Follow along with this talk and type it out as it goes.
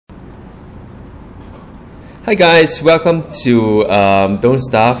Hi guys, welcome to Don't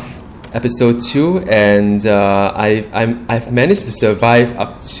Starve episode 2, and I've managed to survive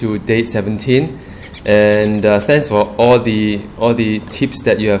up to day 17, and thanks for all the tips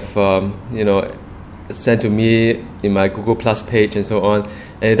that you have sent to me in my Google Plus page and so on,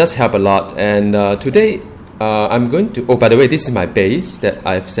 and it does help a lot. And today I'm going to, oh, by the way, this is my base that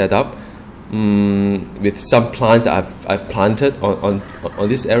I've set up with some plants that I've planted on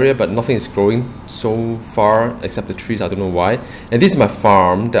this area, but nothing is growing so far except the trees. I don't know why. And this is my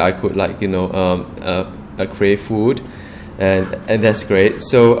farm that I could create food, and that's great.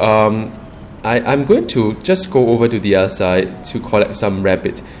 So I'm going to just go over to the other side to collect some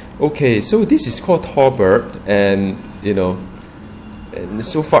rabbit. Okay, so this is called tallbird, and and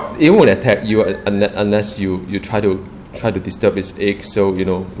so far it won't attack you unless you try to disturb its egg. So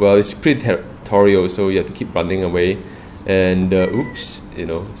well, it's pretty territorial, so you have to keep running away. And oops,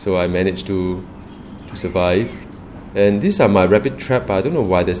 so I managed to survive. And these are my rabbit trap, but I don't know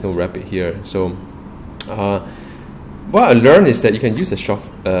why there's no rabbit here. So what I learned is that you can use a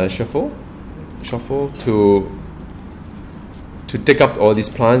shuffle to dig up all these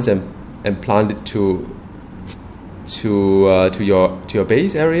plants and plant it to your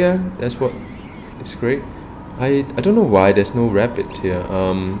base area. That's what is great. I don't know why there's no rabbit here.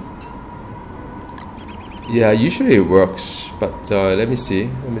 Yeah, usually it works, but let me see.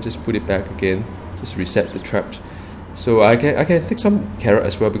 Let me just put it back again. Just reset the traps. So I can take some carrot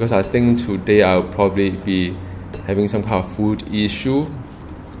as well, because I think today I'll probably be having some kind of food issue.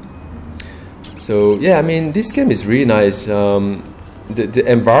 So yeah, I mean, this game is really nice. The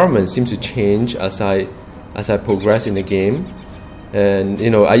environment seems to change as I progress in the game. And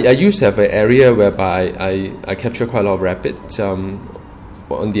I used to have an area whereby I capture quite a lot of rabbits on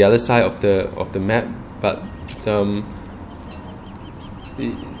the other side of the map, but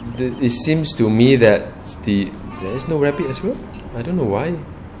it seems to me that there is no rabbit as well. I don't know why.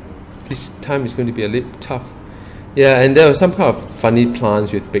 This time is going to be a little tough. Yeah, and there are some kind of funny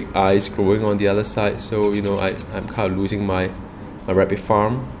plants with big eyes growing on the other side. So I'm kind of losing my rabbit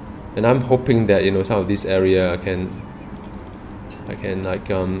farm, and I'm hoping that some of this area I can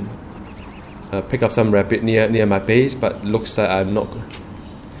pick up some rabbit near my base, but looks like I'm not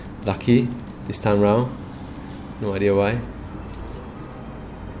lucky this time around. No idea why.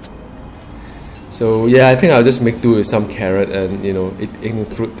 So yeah, I think I'll just make do with some carrot and eating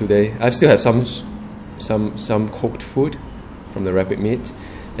fruit today. I still have some cooked food from the rabbit meat.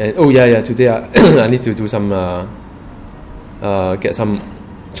 And oh yeah, today I need to do some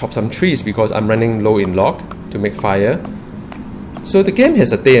chop some trees, because I'm running low in log to make fire. So the game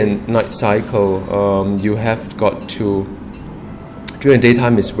has a day and night cycle. You have got to, during the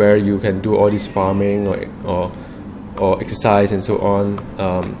daytime is where you can do all this farming or exercise and so on.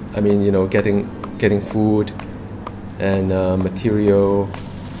 I mean, getting food and material,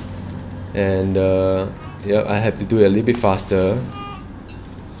 and yeah, I have to do it a little bit faster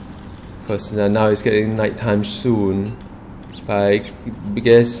because now it's getting nighttime soon. But I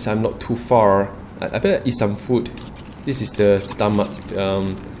guess I'm not too far. I better eat some food. This is the stomach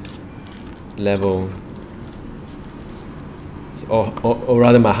level, or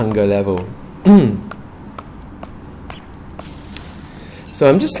rather my hunger level. So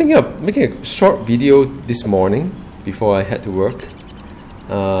I'm just thinking of making a short video this morning before I head to work.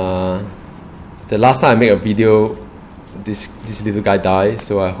 The last time I made a video, this little guy died,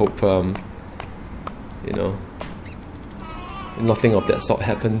 so I hope nothing of that sort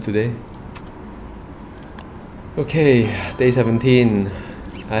happened today. Okay, day 17.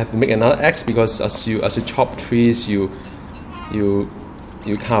 I have to make another axe, because as you chop trees, you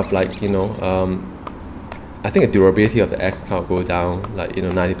kind of I think the durability of the axe kind of go down,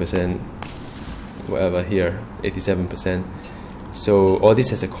 90%, whatever. Here 87%. So all this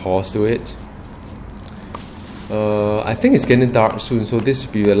has a cost to it. I think it's getting dark soon, so this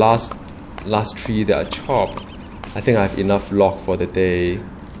will be the last tree that I chop. I think I have enough log for the day,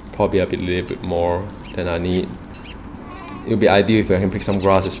 probably a little bit more than I need. It would be ideal if I can pick some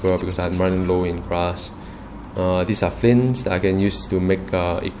grass as well, because I'm running low in grass. These are flints that I can use to make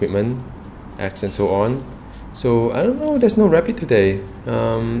equipment, axe and so on. So I don't know, there's no rabbit today.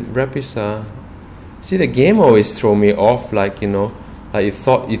 Rabbits are... See, the game always throw me off, you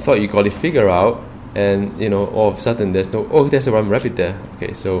thought you got it figured out, and all of a sudden there's no... Oh, there's one rabbit there.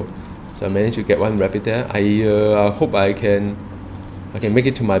 Okay, so I managed to get one rabbit there. I hope I can make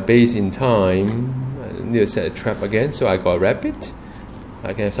it to my base in time. I need to set a trap again, so I got a rabbit.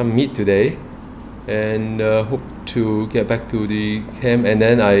 I can have some meat today, and hope to get back to the camp. And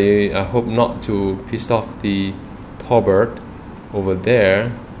then I hope not to piss off the tallbird over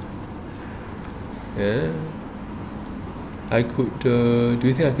there. Yeah. I could, do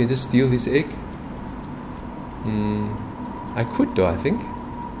you think I can just steal this egg? I could though, I think.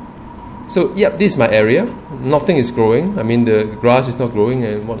 So, yep, this is my area. Nothing is growing. I mean, the grass is not growing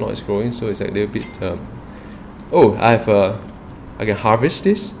and whatnot is growing, so it's like a little bit... oh, I can harvest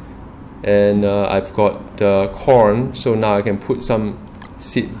this. And I've got corn, so now I can put some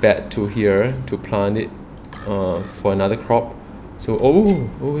seed bed to here to plant it for another crop. So,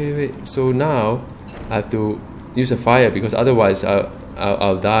 wait. So now I have to use a fire because otherwise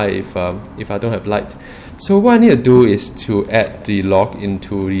I'll die if I don't have light. So what I need to do is to add the log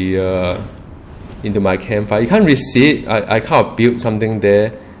into the into my campfire. You can't really see it. I kind of built something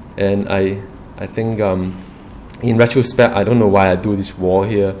there, and I think in retrospect I don't know why I do this wall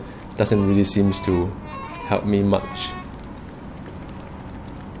here. Doesn't really seems to help me much.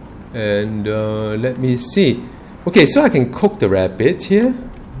 And let me see. Okay, so I can cook the rabbit here.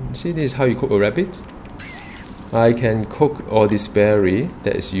 See, this is how you cook a rabbit. I can cook all this berry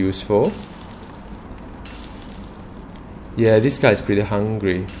that is useful. Yeah, this guy is pretty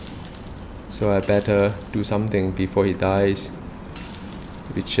hungry, so I better do something before he dies.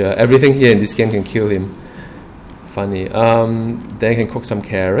 Which everything here in this game can kill him. Funny. Then I can cook some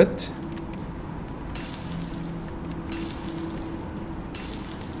carrot.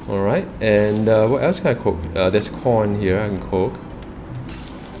 Alright, and what else can I cook? There's corn here I can cook.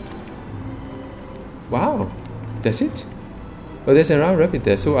 Wow, that's it? Oh, there's another rabbit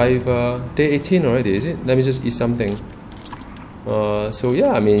there. So I've day 18 already, is it? Let me just eat something. So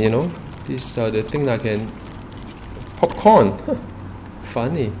yeah, I mean, you know, these are the things I can... Popcorn!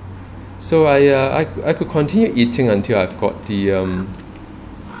 Funny. So I could continue eating until I've got the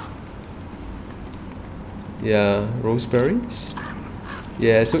yeah, raspberries.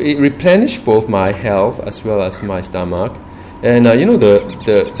 Yeah, so it replenished both my health as well as my stomach. And you know,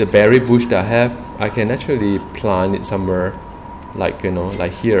 the berry bush that I have, I can actually plant it somewhere, like, you know,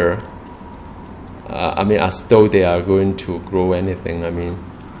 like here. I mean, as though they are going to grow anything. I mean,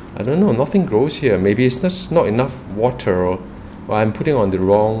 I don't know, nothing grows here. Maybe it's just not enough water, or I'm putting on the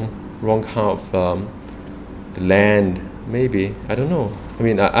wrong kind of the land. Maybe, I don't know. I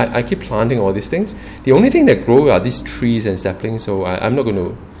mean, I keep planting all these things. The only thing that grow are these trees and saplings, so I'm not going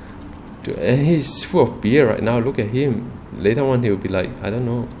to do. And he's full of beer right now. Look at him. Later on, he'll be like, I don't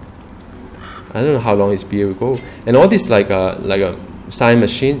know how long his beer will go. And all this like a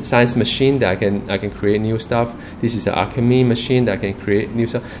science machine that I can create new stuff. This is an alchemy machine that I can create new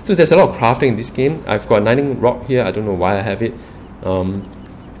stuff. So there's a lot of crafting in this game. I've got 19 rock here. I don't know why I have it.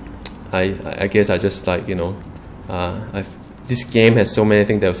 I guess I just, like, you know, this game has so many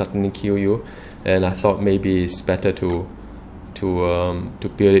things that will suddenly kill you, and I thought maybe it's better to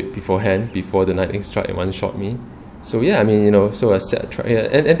build it beforehand, before the lightning strike and one shot me. So yeah, I mean, you know, so I set a trap here,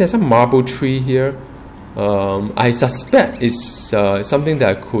 and there's a marble tree here. I suspect it's something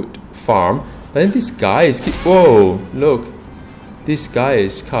that I could farm, but then this guy is whoa, look, this guy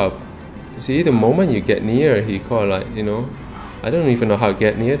is kind of, see, the moment you get near, he kind of, like, you know, I don't even know how to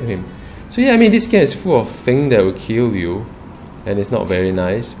get near to him. So yeah, I mean, this game is full of things that will kill you, and it's not very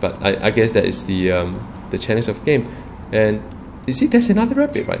nice, but I guess that is the challenge of the game. And you see, there's another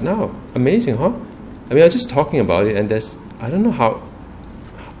rabbit right now. Amazing, huh? I mean, I was just talking about it, and there's, I don't know how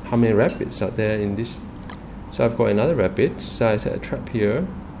many rabbits are there in this. So I've got another rabbit, so I set a trap here.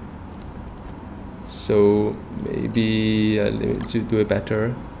 So maybe let me do a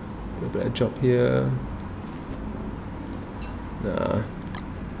better job here. Nah.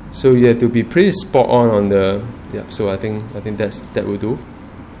 So you have to be pretty spot on the, yeah. So I think that will do.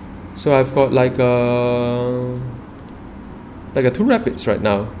 So I've got like a 2 rabbits right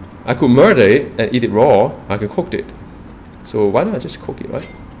now. I could murder it and eat it raw. I can cook it. So why don't I just cook it, right?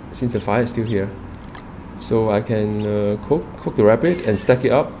 Since the fire is still here. So I can cook the rabbit and stack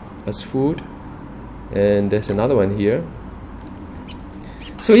it up as food. And there's another one here.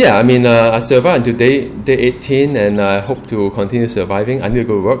 So yeah, I mean, I survived until day 18, and I hope to continue surviving. I need to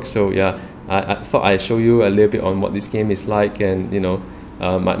go to work, so yeah, I thought I'd show you a little bit on what this game is like, and you know,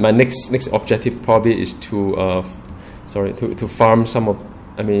 my next objective probably is to to farm some of.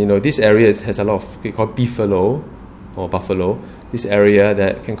 I mean, you know, this area has a lot of, we call beefalo or buffalo. This area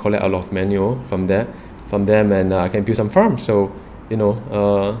that can collect a lot of manure from them, and I can build some farms. So you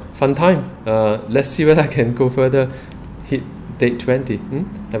know, fun time. Let's see whether I can go further. Hit day 20.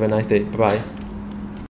 Have a nice day. Bye bye.